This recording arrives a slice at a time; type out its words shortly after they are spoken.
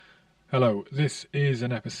Hello, this is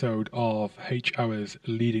an episode of H Hour's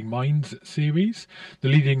Leading Minds series. The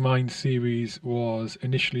Leading Minds series was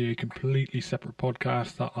initially a completely separate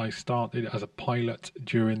podcast that I started as a pilot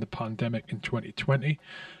during the pandemic in 2020.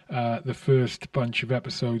 The first bunch of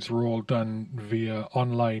episodes were all done via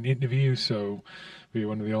online interviews, so via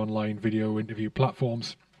one of the online video interview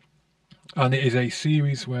platforms. And it is a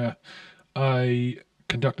series where I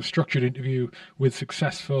conduct a structured interview with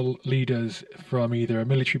successful leaders from either a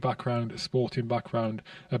military background, a sporting background,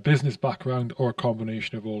 a business background, or a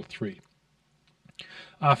combination of all three.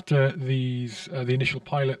 After the initial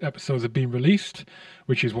pilot episodes have been released,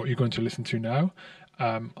 which is what you're going to listen to now,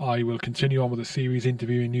 I will continue on with the series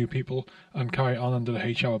interviewing new people and carry on under the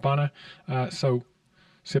H Hour banner. So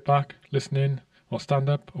sit back, listen in, or stand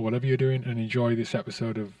up, or whatever you're doing, and enjoy this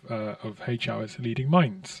episode of H Hour's Leading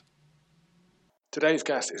Minds. Today's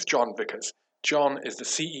guest is John Vickers. John is the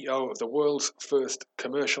CEO of the world's first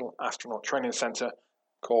commercial astronaut training centre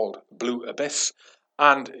called Blue Abyss,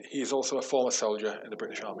 and he is also a former soldier in the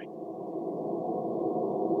British Army.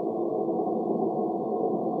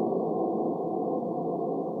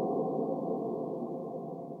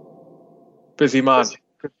 Busy man.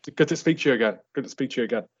 Good to speak to you again.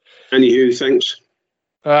 Anywho, thanks.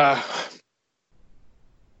 I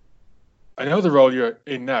know the role you're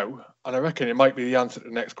in now, and I reckon it might be the answer to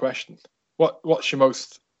the next question. What's your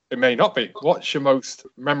most, it may not be, what's your most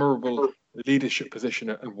memorable leadership position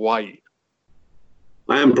and why?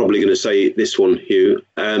 I am probably going to say this one, Hugh.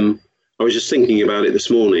 I was just thinking about it this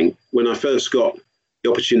morning. When I first got the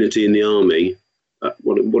opportunity in the Army,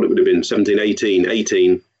 what it would have been, 17,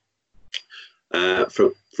 18,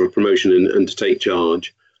 for promotion and to take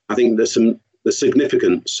charge. I think there's the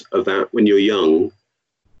significance of that when you're young.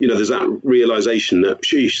 You know, there's that realization that,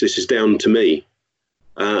 sheesh, this is down to me.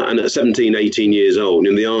 And at 17, 18 years old,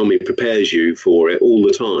 and the Army prepares you for it all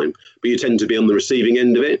the time, but you tend to be on the receiving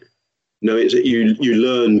end of it. No, it's you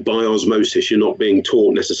learn by osmosis. You're not being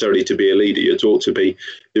taught necessarily to be a leader. You're taught to be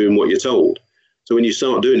doing what you're told. So when you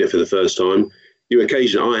start doing it for the first time,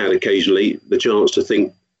 I had occasionally the chance to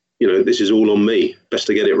think, you know, this is all on me. Best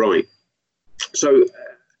to get it right. So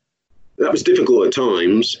that was difficult at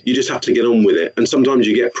times. You just have to get on with it. And sometimes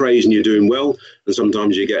you get praise and you're doing well. And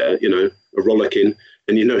sometimes you get, a rollicking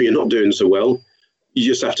and you know you're not doing so well. You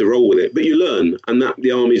just have to roll with it. But you learn. And that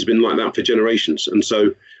the Army's been like that for generations. And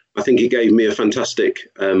so I think it gave me a fantastic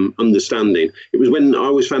understanding. It was when I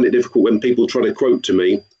always found it difficult when people try to quote to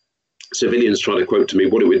me, civilians try to quote to me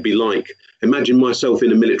what it would be like. Imagine myself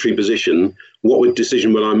in a military position. What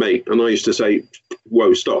decision will I make? And I used to say,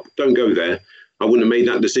 whoa, stop, don't go there. I wouldn't have made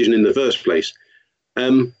that decision in the first place.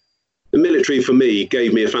 The military for me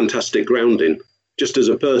gave me a fantastic grounding. Just as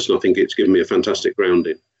a person, I think it's given me a fantastic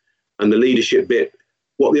grounding. And the leadership bit,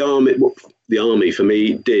 what the army for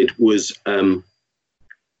me did was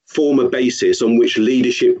form a basis on which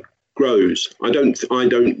leadership grows. I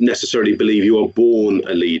don't necessarily believe you are born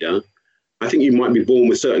a leader. I think you might be born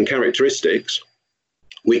with certain characteristics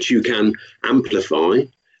which you can amplify,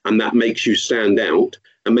 and that makes you stand out.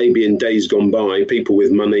 And maybe in days gone by, people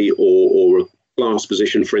with money or a class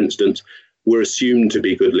position, for instance, were assumed to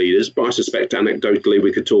be good leaders. But I suspect anecdotally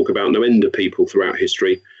we could talk about no end of people throughout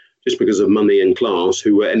history just because of money and class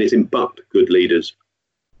who were anything but good leaders.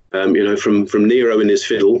 From Nero and his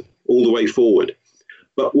fiddle all the way forward.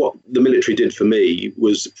 But what the military did for me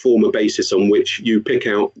was form a basis on which you pick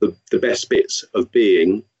out the best bits of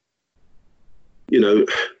being.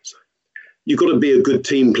 You've got to be a good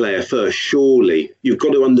team player first, surely. You've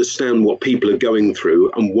got to understand what people are going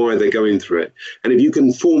through and why they're going through it. And if you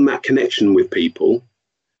can form that connection with people,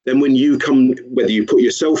 then when you come, whether you put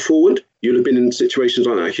yourself forward, you'll have been in situations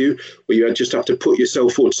like that, Hugh, where you just have to put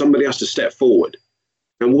yourself forward. Somebody has to step forward.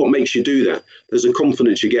 And what makes you do that? There's a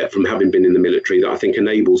confidence you get from having been in the military that I think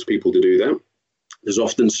enables people to do that. There's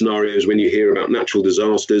often scenarios when you hear about natural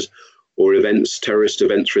disasters or events, terrorist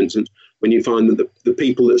events, for instance, when you find that the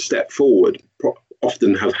people that step forward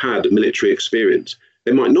often have had military experience.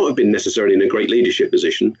 They might not have been necessarily in a great leadership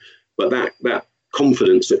position, but that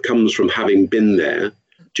confidence that comes from having been there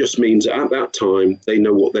just means that at that time they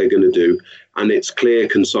know what they're going to do, and it's clear,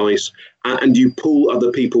 concise, and you pull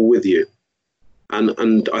other people with you.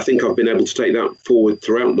 And I think I've been able to take that forward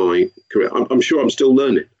throughout my career. I'm sure I'm still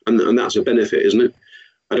learning, and that's a benefit, isn't it?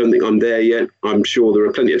 I don't think I'm there yet. I'm sure there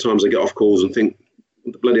are plenty of times I get off calls and think,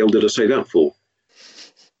 what the bloody hell did I say that for?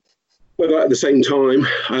 But at the same time,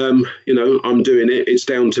 I'm doing it. It's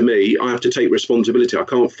down to me. I have to take responsibility. I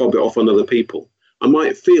can't fob it off on other people. I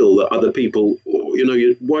might feel that other people,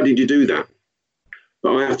 why did you do that?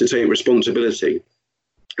 But I have to take responsibility.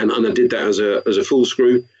 And I did that as a full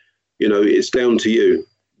screw. It's down to you.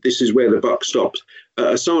 this is where the buck stops.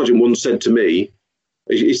 A sergeant once said to me,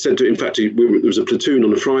 he said to, in fact, there was a platoon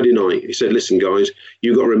on a Friday night. He said, listen, guys,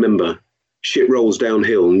 you've got to remember, shit rolls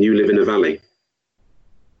downhill and you live in a valley.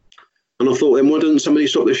 And I thought, then why doesn't somebody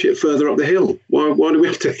stop the shit further up the hill? Why do we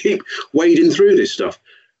have to keep wading through this stuff?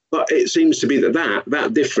 But it seems to be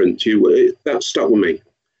that difference, that stuck with me.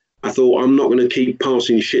 I thought, I'm not going to keep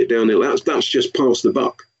passing shit downhill. That's just pass the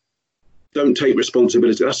buck. Don't take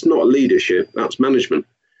responsibility. That's not leadership. That's management.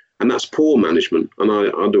 And that's poor management. And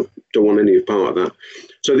I don't want any part of that.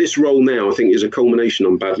 So this role now, I think, is a culmination,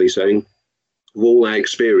 I'm badly saying, of all our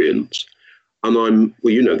experience. And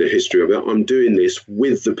well, you know the history of it. I'm doing this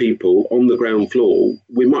with the people on the ground floor.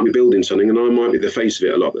 We might be building something and I might be the face of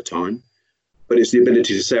it a lot of the time. But it's the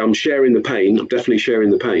ability to say, I'm sharing the pain. I'm definitely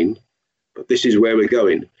sharing the pain. But this is where we're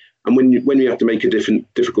going. And when you have to make a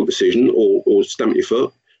difficult decision or stamp your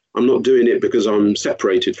foot, I'm not doing it because I'm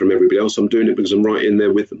separated from everybody else. I'm doing it because I'm right in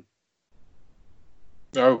there with them.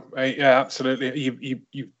 Oh, yeah, absolutely.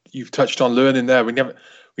 You've touched on learning there. We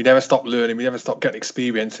never stop learning. We never stop getting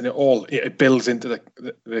experience, and it builds into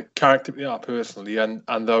the character we are personally, and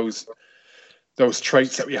those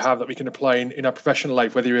traits that we have that we can apply in our professional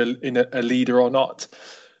life, whether you're a leader or not.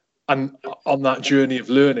 And on that journey of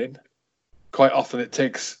learning, quite often it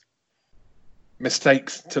takes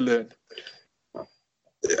mistakes to learn.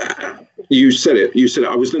 You said it.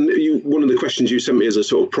 I was one of the questions you sent me as a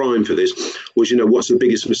sort of prime for this was, what's the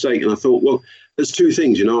biggest mistake? And I thought, well, there's two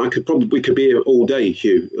things. We could be here all day,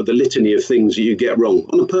 Hugh, of the litany of things that you get wrong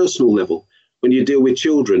on a personal level. When you deal with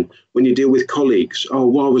children, when you deal with colleagues, oh,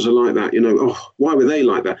 why was I like that? Why were they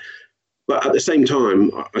like that? But at the same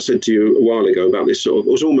time, I said to you a while ago about this it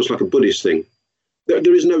was almost like a Buddhist thing.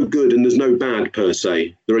 There is no good and there's no bad per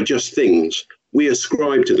se. There are just things. We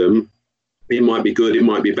ascribe to them. It might be good, it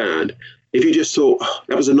might be bad. If you just thought,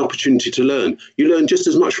 that was an opportunity to learn, you learn just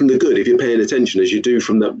as much from the good if you're paying attention as you do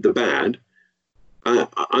from the bad.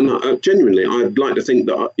 And genuinely, I'd like to think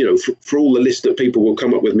that, for all the list that people will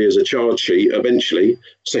come up with me as a charge sheet eventually,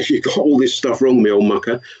 say, you got all this stuff wrong, me old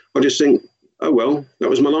mucker, I just think, oh, well, that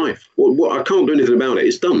was my life. Well, I can't do anything about it.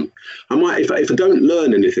 It's done. If I don't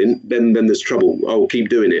learn anything, then there's trouble. I'll keep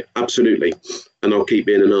doing it. Absolutely. And I'll keep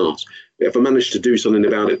being an arse. But if I manage to do something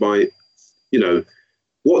about it by,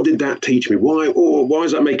 what did that teach me? Why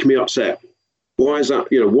is that making me upset? Why is that,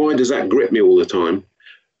 why does that grip me all the time?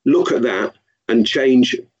 Look at that and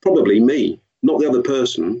change probably me, not the other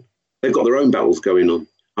person. They've got their own battles going on.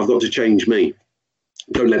 I've got to change me.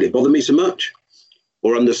 Don't let it bother me so much,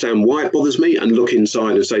 or understand why it bothers me and look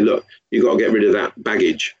inside and say, look, you've got to get rid of that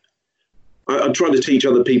baggage. I try to teach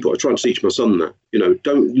other people. I try to teach my son that,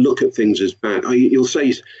 don't look at things as bad. He'll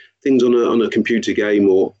say things on a computer game,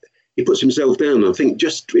 or he puts himself down. I think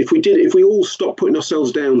just if we all stop putting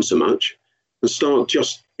ourselves down so much and start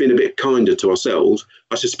just being a bit kinder to ourselves,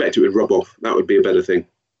 I suspect it would rub off. That would be a better thing.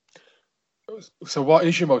 So what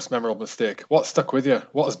is your most memorable mistake? What stuck with you?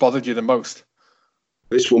 What has bothered you the most?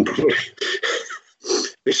 This one, probably.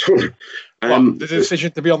 This one. The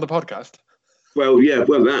decision to be on the podcast? Well, yeah,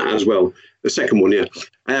 that as well. The second one, yeah.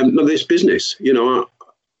 No, this business,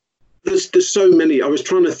 there's so many. I was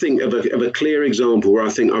trying to think of a clear example where I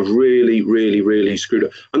think I've really, really, really screwed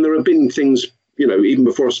up. And there have been things, even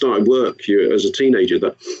before I started work here as a teenager,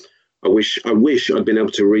 that I wish I'd been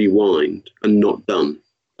able to rewind and not done.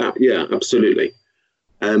 Yeah, absolutely.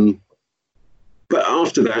 But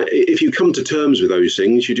after that, if you come to terms with those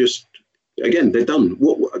things, you just, again, they're done.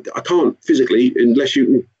 I can't physically, unless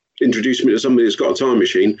you introduce me to somebody that's got a time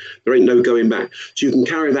machine, there ain't no going back. So you can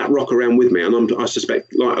carry that rock around with me. And I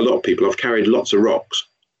suspect, like a lot of people, I've carried lots of rocks.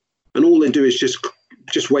 And all they do is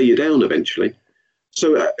just weigh you down eventually.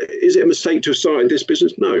 So is it a mistake to have started this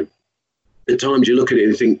business? No. At times you look at it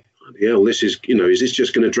and think, hell, this is, is this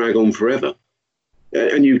just going to drag on forever?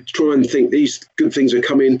 And you try and think these good things are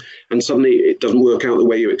coming and suddenly it doesn't work out the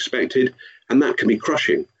way you expected. And that can be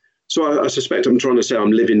crushing. So I suspect I'm trying to say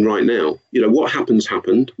I'm living right now. What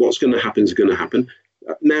happened. What's going to happen is going to happen.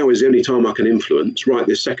 Now is the only time I can influence, right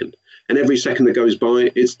this second. And every second that goes by,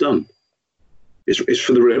 it's done. It's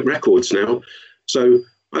for the records now. So,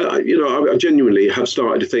 I genuinely have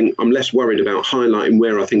started to think I'm less worried about highlighting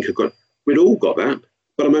where I think I've got. We'd all got that,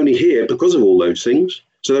 but I'm only here because of all those things.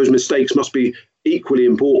 So those mistakes must be equally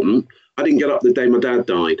important. I didn't get up the day my dad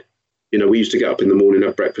died. We used to get up in the morning,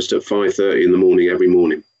 have breakfast at 5:30 in the morning every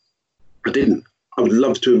morning. I didn't. I would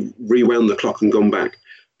love to have rewound the clock and gone back.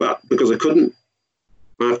 But because I couldn't,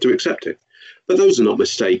 I have to accept it. But those are not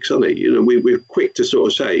mistakes, are they? We're quick to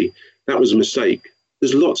sort of say that was a mistake.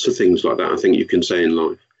 There's lots of things like that I think you can say in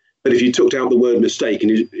life. But if you took out the word mistake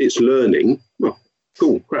and it's learning, well,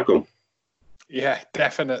 cool, crack on. Yeah,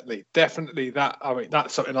 definitely. That, I mean,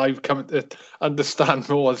 that's something I've come to understand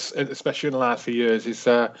more, especially in the last few years, is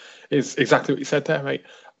exactly what you said there, mate.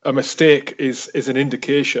 A mistake is an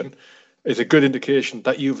indication, is a good indication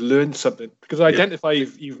that you've learned something. Because identify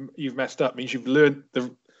you've messed up means you've learned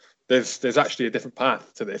there's actually a different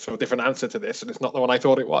path to this, or a different answer to this, and it's not the one I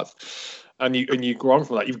thought it was. And you go on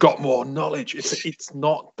from that. You've got more knowledge. It's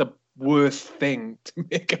not the worst thing to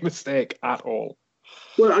make a mistake at all.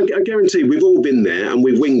 Well, I guarantee we've all been there and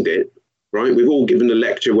we've winged it, right? We've all given a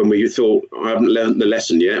lecture when we thought, I haven't learned the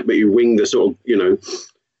lesson yet, but you winged the sort of,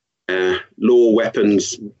 law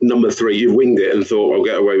weapons number 3. You winged it and thought, I'll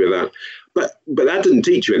get away with that. But that didn't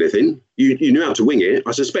teach you anything. You knew how to wing it.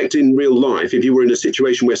 I suspect in real life, if you were in a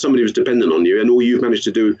situation where somebody was dependent on you and all you've managed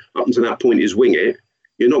to do up until that point is wing it,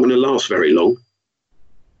 you're not going to last very long.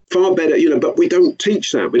 Far better, but we don't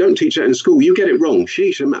teach that. We don't teach that in school. You get it wrong.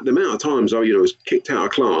 Sheesh, the amount of times I, was kicked out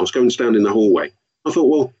of class, go and stand in the hallway. I thought,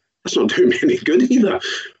 well, that's not doing me any good either.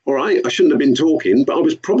 All right, I shouldn't have been talking, but I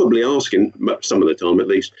was probably asking, some of the time at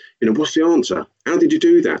least, what's the answer? How did you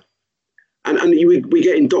do that? And we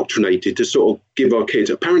get indoctrinated to sort of give our kids,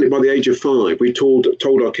 apparently by the age of 5, we told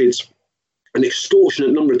our kids an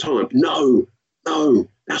extortionate number of times, no,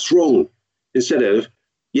 that's wrong, instead of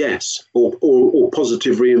yes, or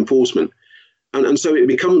positive reinforcement. And so it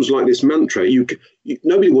becomes like this mantra.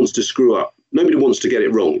 Nobody wants to screw up. Nobody wants to get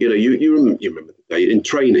it wrong. You remember the day in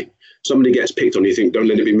training, somebody gets picked on, you think, don't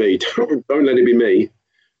let it be me, don't let it be me.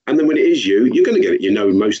 And then when it is you, you're going to get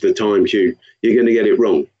it. Most of the time, Hugh, you're going to get it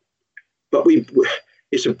wrong. But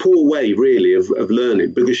it's a poor way, really, of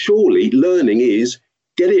learning, because surely learning is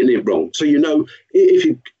getting it wrong. So,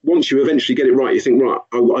 once you eventually get it right, you think, right,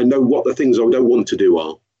 I know what the things I don't want to do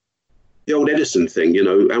are. The old Edison thing,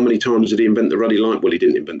 how many times did he invent the ruddy light? Well, he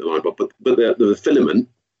didn't invent the light bulb, but the filament,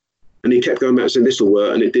 and he kept going back and saying, this will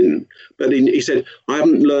work, and it didn't. But he said, I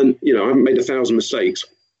haven't learned, I haven't made 1,000 mistakes.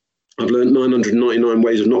 I've learned 999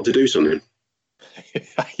 ways of not to do something.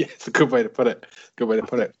 Yeah, it's a good way to put it.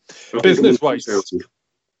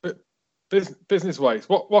 Business-wise,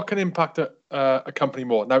 what can impact a company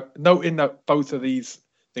more? Now, noting that both of these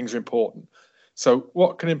things are important. So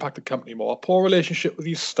what can impact a company more? A poor relationship with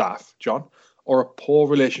your staff, John, or a poor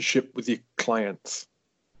relationship with your clients?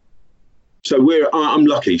 So I'm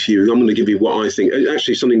lucky, Hugh. I'm going to give you what I think.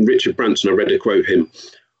 Actually, something Richard Branson, I read a quote him.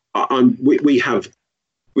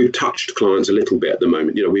 We've touched clients a little bit at the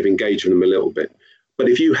moment. We've engaged with them a little bit. But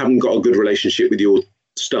if you haven't got a good relationship with your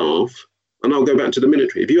staff, and I'll go back to the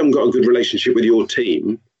military, if you haven't got a good relationship with your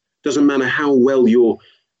team, doesn't matter how well you're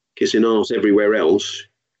kissing arse everywhere else,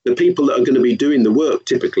 the people that are going to be doing the work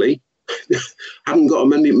typically haven't got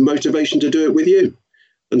a motivation to do it with you.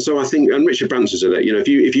 And so I think, and Richard Branson said that,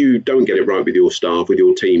 if you don't get it right with your staff, with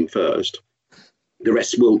your team first, the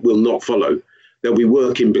rest will not follow. They'll be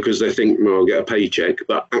working because they think, well, I'll get a paycheck,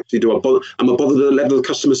 but actually am I bothered at the level of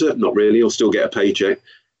customer service? Not really, I'll still get a paycheck.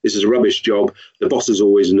 This is a rubbish job. The boss is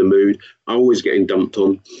always in the mood. I'm always getting dumped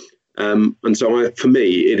on. And so for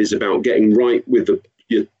me, it is about getting right with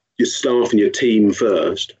your staff and your team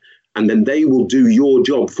first, and then they will do your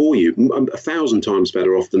job for you 1,000 times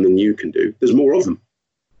better often than you can do. There's more of them.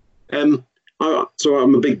 So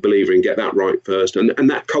I'm a big believer in get that right first, and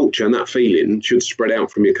that culture and that feeling should spread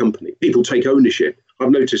out from your company. People take ownership.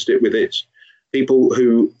 I've noticed it with this. People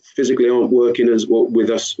who physically aren't working with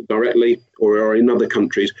us directly or are in other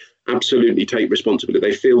countries absolutely take responsibility.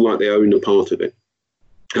 They feel like they own a part of it.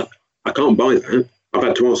 I can't buy that. I've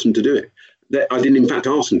had to ask them to do it. I didn't, in fact,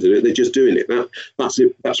 ask them to do it. They're just doing it. That's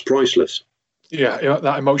it. That's priceless. Yeah,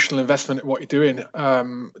 that emotional investment in what you're doing,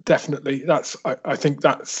 definitely. I think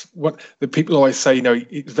that's what the people always say.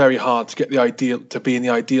 It's very hard to get to be in the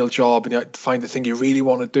ideal job and to find the thing you really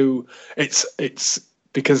want to do. It's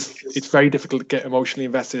because it's very difficult to get emotionally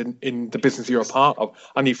invested in the business you're a part of,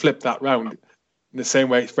 and you flip that round in the same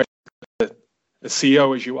way. It's very difficult, a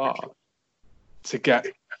CEO as you are, to get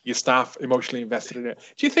your staff emotionally invested in it.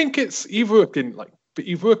 Do you think you've worked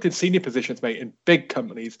in senior positions, mate, in big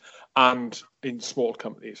companies and in small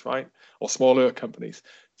companies, right? Or smaller companies.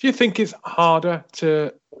 Do you think it's harder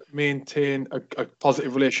to maintain a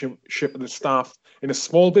positive relationship with the staff in a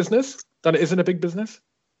small business than it is in a big business?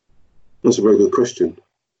 That's a very good question.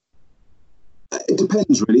 It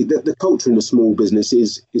depends, really. The culture in a small business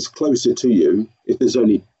is closer to you. If there's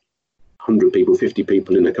only 100 people, 50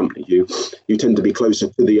 people in a company, you tend to be closer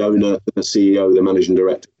to the owner, the CEO, the managing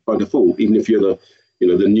director by default. Even if you're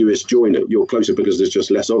the newest joiner, you're closer because there's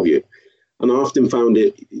just less of you. And I often found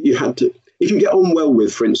if you get on well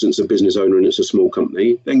with, for instance, a business owner and it's a small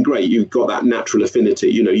company, then great, you've got that natural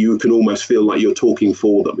affinity. You can almost feel like you're talking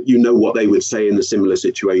for them. You know what they would say in a similar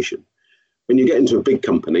situation. when you get into a big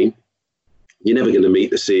company, you're never going to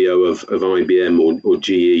meet the CEO of IBM or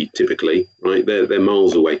GE typically, right? They're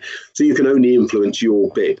miles away. So you can only influence your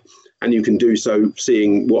bit, and you can do so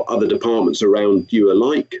seeing what other departments around you are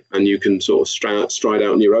like, and you can sort of stride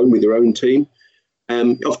out on your own with your own team.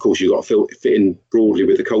 Of course, you've got to fit in broadly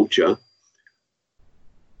with the culture.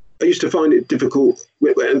 I used to find it difficult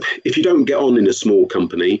if you don't get on in a small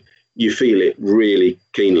company. You feel it really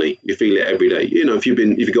keenly. You feel it every day. You know, if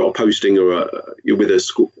you've got a posting or you're with a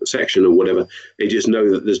school section or whatever, you just know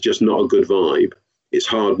that there's just not a good vibe. It's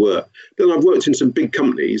hard work. Then I've worked in some big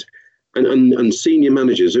companies and senior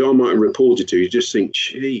managers who I might have reported to. You just think,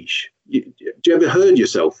 sheesh. Do you ever hurt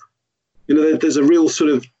yourself? You know, there's a real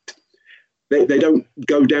sort of. They don't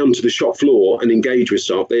go down to the shop floor and engage with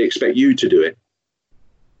staff. They expect you to do it.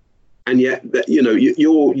 And yet, you know,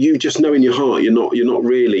 you just know in your heart you're not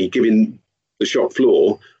really giving the shop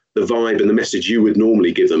floor the vibe and the message you would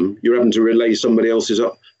normally give them. You're having to relay somebody else's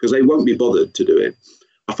up because they won't be bothered to do it.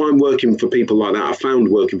 I find working for people like that. I found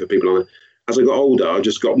working for people like that. As I got older, I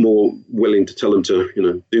just got more willing to tell them to, you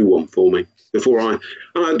know, do one for me. I've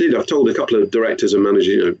told a couple of directors and managers,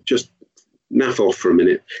 you know, just naff off for a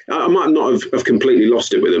minute. I might not have completely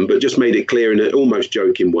lost it with them, but just made it clear in an almost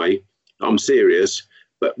joking way. I'm serious.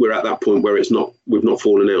 But we're at that point where we've not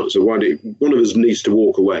fallen out. So one of us needs to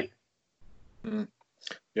walk away?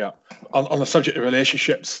 Yeah. On the subject of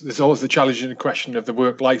relationships, there's always the challenging question of the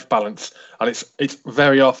work-life balance, and it's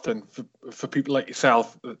very often for people like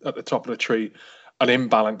yourself at the top of the tree, an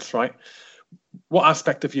imbalance, right? What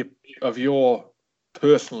aspect of your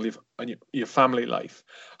personal life and your family life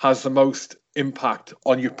has the most impact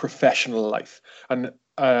on your professional life? And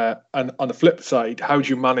on the flip side, how do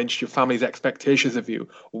you manage your family's expectations of you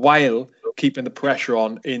while keeping the pressure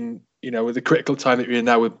on in, you know, with the critical time that you're in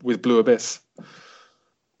now with Blue Abyss?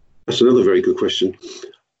 That's another very good question.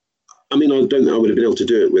 I mean, I don't think I would have been able to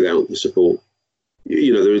do it without the support.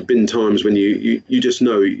 You know, there have been times when you just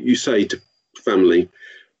know, you say to family,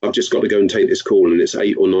 I've just got to go and take this call and it's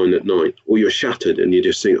 8 or 9 at night, or you're shattered and you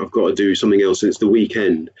just think, I've got to do something else and it's the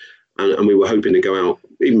weekend. And we were hoping to go out,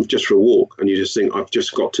 even just for a walk, and you just think, I've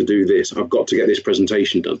just got to do this. I've got to get this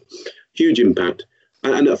presentation done. Huge impact.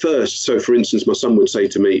 And at first, so for instance, my son would say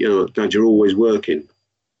to me, Dad, you're always working.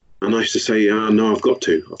 And I used to say, no, I've got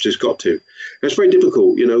to. I've just got to. And it's very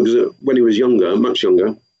difficult, you know, because when he was younger, much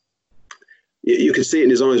younger, you could see it in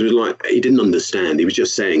his eyes. It was like he didn't understand. He was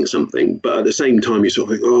just saying something. But at the same time, you sort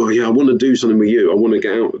of think, oh, yeah, I want to do something with you. I want to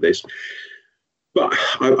get out of this. But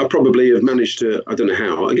I probably have managed to, I don't know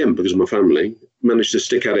how, again, because of my family, managed to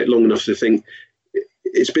stick at it long enough to think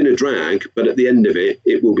it's been a drag, but at the end of it,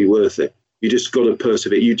 it will be worth it. You just got to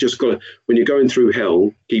persevere. You just got to, when you're going through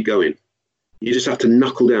hell, keep going. You just have to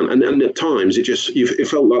knuckle down. And at times, it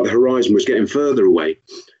felt like the horizon was getting further away,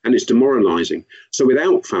 and it's demoralizing. So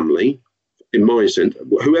without family, in my sense,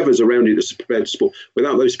 whoever's around you that's prepared to support,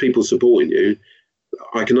 without those people supporting you,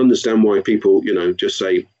 I can understand why people, you know, just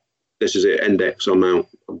say, this is it, index, I'm out.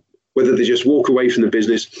 Whether they just walk away from the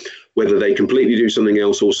business, whether they completely do something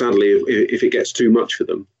else, or sadly, if it gets too much for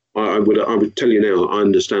them, I would tell you now, I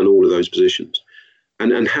understand all of those positions.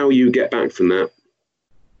 And how you get back from that,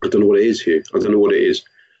 I don't know what it is, Hugh. I don't know what it is.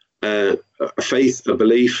 A faith, a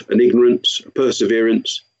belief, an ignorance, a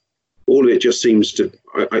perseverance, all of it just seems to,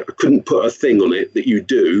 I couldn't put a thing on it that you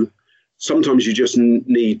do. Sometimes you just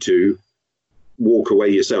need to walk away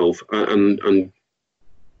yourself and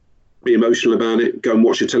be emotional about it, go and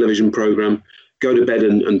watch a television program, go to bed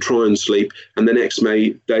and try and sleep. And the next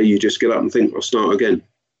day you just get up and think, I'll start again.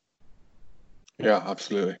 Yeah,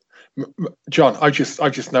 absolutely. John, I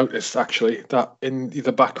just noticed actually that in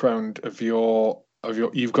the background of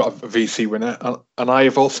you've got a VC winner, and I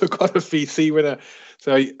have also got a VC winner.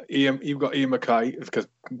 So you've got Ian Mackay, because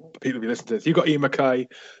people will be listening to this. You've got Ian Mackay,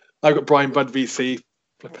 I've got Brian Budd VC,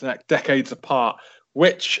 flipping decades apart,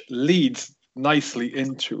 which leads nicely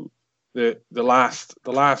into the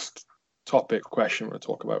last topic question we're going to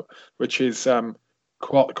talk about, which is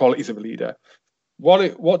qualities of a leader.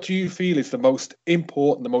 What do you feel is the most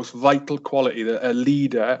important, the most vital quality that a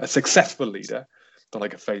leader, a successful leader, not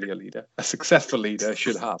like a failure leader, a successful leader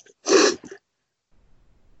should have?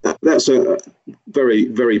 That's a very,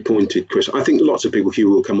 very pointed question. I think lots of people here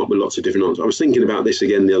will come up with lots of different answers. I was thinking about this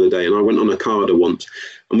again the other day, and I went on a Carder once,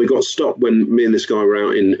 and we got stopped when me and this guy were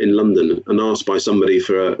out in London and asked by somebody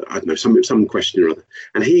for some question or other,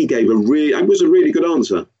 and he gave it was a really good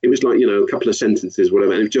answer. It was like, a couple of sentences,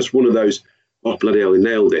 whatever, and it was just one of those, oh bloody hell, he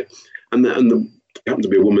nailed it. And the happened to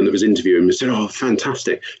be a woman that was interviewing me and said, oh,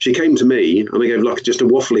 fantastic. She came to me and I gave just a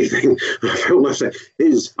waffly thing. I felt like I said,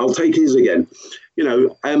 I'll take his again.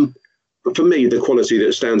 for me, the quality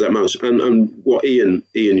that stands out most, and what Ian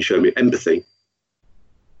showed me, empathy.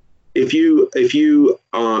 If you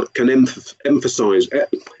can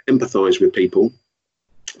empathize with people,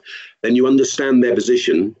 then you understand their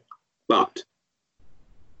position. But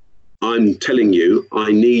I'm telling you,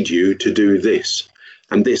 I need you to do this,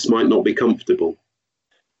 and this might not be comfortable.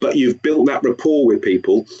 But you've built that rapport with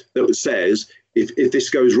people that says, if this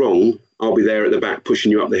goes wrong, I'll be there at the back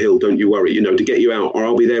pushing you up the hill. Don't you worry, to get you out, or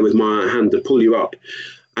I'll be there with my hand to pull you up.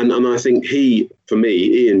 And I think for me,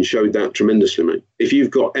 Ian showed that tremendously, mate. If you've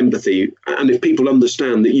got empathy, and if people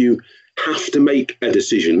understand that you have to make a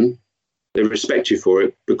decision, they respect you for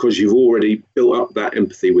it because you've already built up that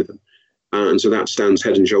empathy with them. And so that stands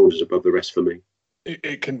head and shoulders above the rest for me.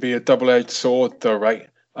 It can be a double-edged sword, though, right?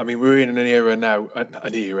 I mean, we're in an era now,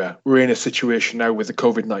 we're in a situation now with the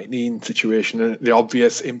COVID-19 situation and the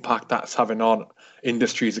obvious impact that's having on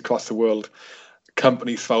industries across the world.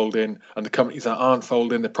 Companies folding, and the companies that aren't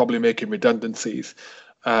folding, they're probably making redundancies.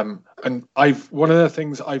 And one of the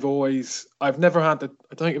things I've never had to,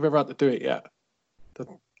 I don't think I've ever had to do it yet.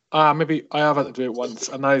 Maybe I have had to do it once,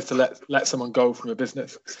 and that is to let someone go from a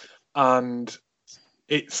business. And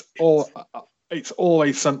it's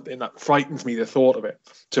always something that frightens me, the thought of it,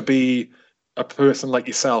 to be a person like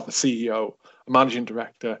yourself, a CEO, a managing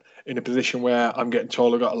director, in a position where I'm getting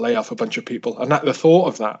told I've got to lay off a bunch of people. And the thought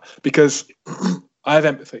of that, because I have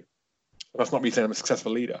empathy. That's not me saying I'm a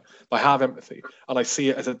successful leader. But I have empathy, and I see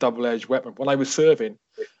it as a double-edged weapon. When I was serving,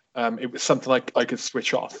 it was something like I could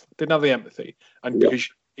switch off. Didn't have the empathy. And because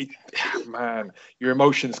your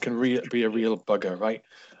emotions can be a real bugger, right?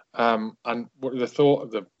 And what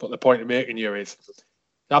the point of making here is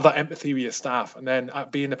have that empathy with your staff, and then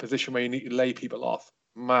be in a position where you need to lay people off.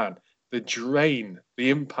 Man, the drain, the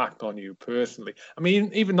impact on you personally. I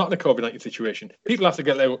mean, even not in a COVID-19 situation, people have to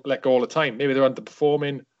get let go all the time. Maybe they're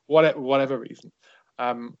underperforming, whatever reason.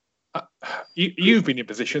 You've been in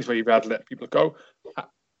positions where you've had to let people go.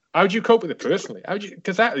 How do you cope with it personally?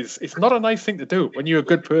 Because it's not a nice thing to do when you're a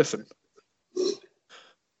good person.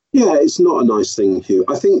 Yeah, it's not a nice thing, Hugh.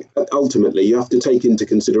 I think ultimately you have to take into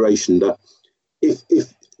consideration that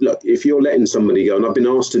if you're letting somebody go, and I've been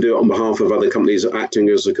asked to do it on behalf of other companies acting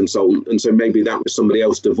as a consultant, and so maybe that was somebody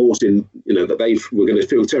else divorcing, that they were going to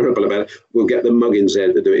feel terrible about it. We'll get the Muggins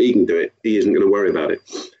there to do it. He can do it. He isn't going to worry about it.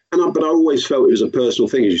 But I always felt it was a personal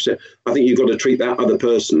thing, as you said. I think you've got to treat that other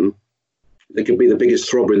person. They could be the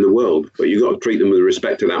biggest throbber in the world, but you've got to treat them with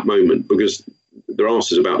respect at that moment, because their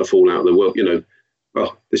arse is about to fall out of the world.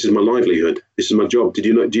 Oh, this is my livelihood. This is my job. Do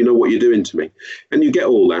you know what you're doing to me? And you get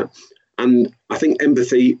all that. And I think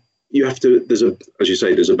empathy, you have to, there's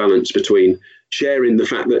a balance between sharing the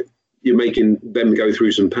fact that you're making them go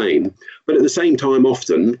through some pain. But at the same time,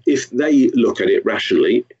 often, if they look at it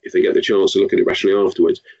rationally, if they get the chance to look at it rationally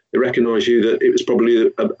afterwards, they recognise that it was probably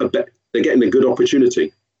they're getting a good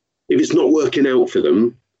opportunity. If it's not working out for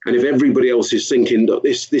them, and if everybody else is thinking that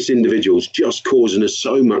this individual's just causing us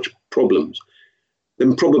so much problems,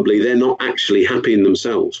 then probably they're not actually happy in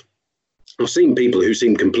themselves. I've seen people who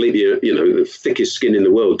seem completely, the thickest skin in the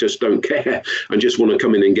world, just don't care and just want to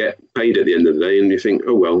come in and get paid at the end of the day. And you think,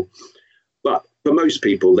 oh, well. But for most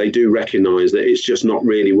people, they do recognise that it's just not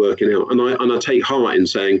really working out. And I take heart in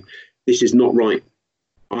saying, this is not right.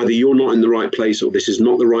 Either you're not in the right place, or this is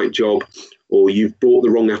not the right job, or you've brought the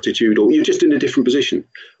wrong attitude, or you're just in a different position.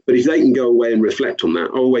 But if they can go away and reflect on that,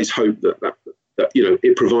 I always hope that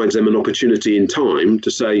it provides them an opportunity in time to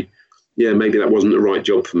say, yeah, maybe that wasn't the right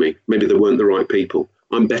job for me. Maybe they weren't the right people.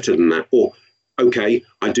 I'm better than that. Or, okay,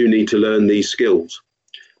 I do need to learn these skills.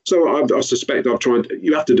 So I suspect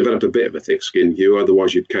you have to develop a bit of a thick skin, Hugh,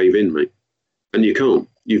 otherwise you'd cave in, mate. And you can't.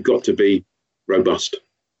 You've got to be robust.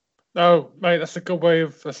 No, mate, that's a good way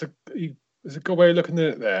of looking at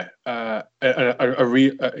it there.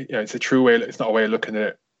 It's a true way. It's not a way of looking at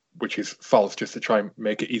it which is false, just to try and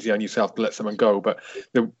make it easy on yourself to let someone go. But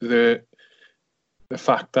the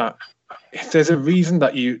fact that if there's a reason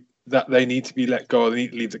that they need to be let go, or they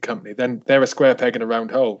need to leave the company, then they're a square peg in a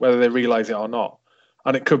round hole, whether they realise it or not.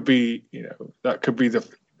 And it could be, that could be the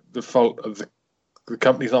fault of the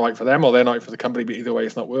company's not right for them, or they're not right for the company. But either way,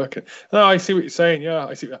 it's not working. No, I see what you're saying. Yeah,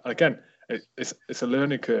 I see. And again, it's a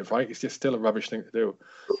learning curve, right? It's just still a rubbish thing to do.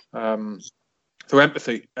 So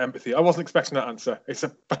empathy. I wasn't expecting that answer. It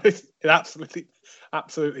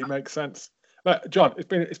absolutely makes sense. But John,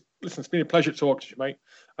 it's been a pleasure to talk to you, mate.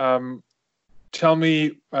 Tell me,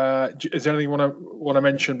 is there anything you want to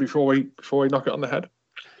mention before we knock it on the head?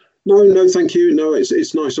 No, thank you. No,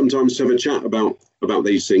 it's nice sometimes to have a chat about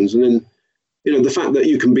these things, and then the fact that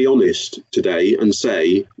you can be honest today and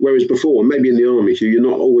say, whereas before, maybe in the army, you're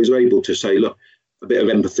not always able to say, look, a bit of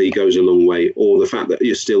empathy goes a long way, or the fact that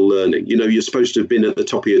you're still learning. You know, you're supposed to have been at the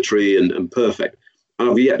top of your tree and perfect.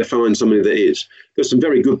 I've yet to find somebody that is. There's some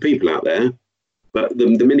very good people out there, but the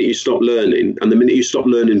minute you stop learning, and the minute you stop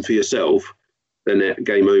learning for yourself, then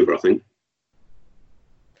game over, I think.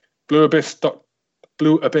 Blueabyss.uk,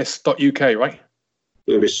 right?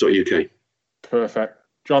 Blueabyss.uk. Perfect.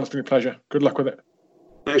 John, it's been a pleasure. Good luck with it.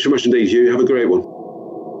 Thanks very much indeed, Hugh. Have a great one.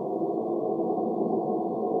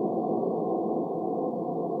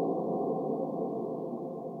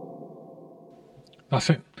 That's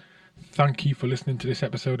it. Thank you for listening to this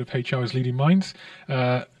episode of H Hour's Leading Minds.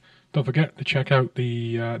 Don't forget to check out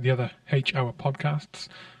the other H Hour podcasts,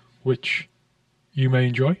 which you may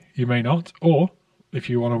enjoy, you may not, or if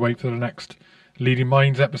you want to wait for the next Leading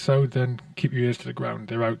Minds episode, then keep your ears to the ground.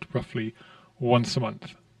 They're out roughly once a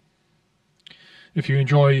month. If you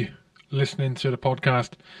enjoy listening to the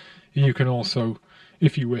podcast, you can also,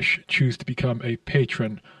 if you wish, choose to become a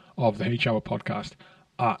patron of the H Hour podcast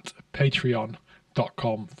at patreon.com/HK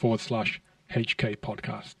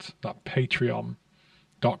podcasts. That's patreon.com/HK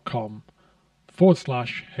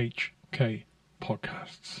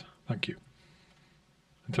podcasts. Thank you.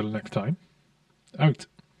 Until next time, out.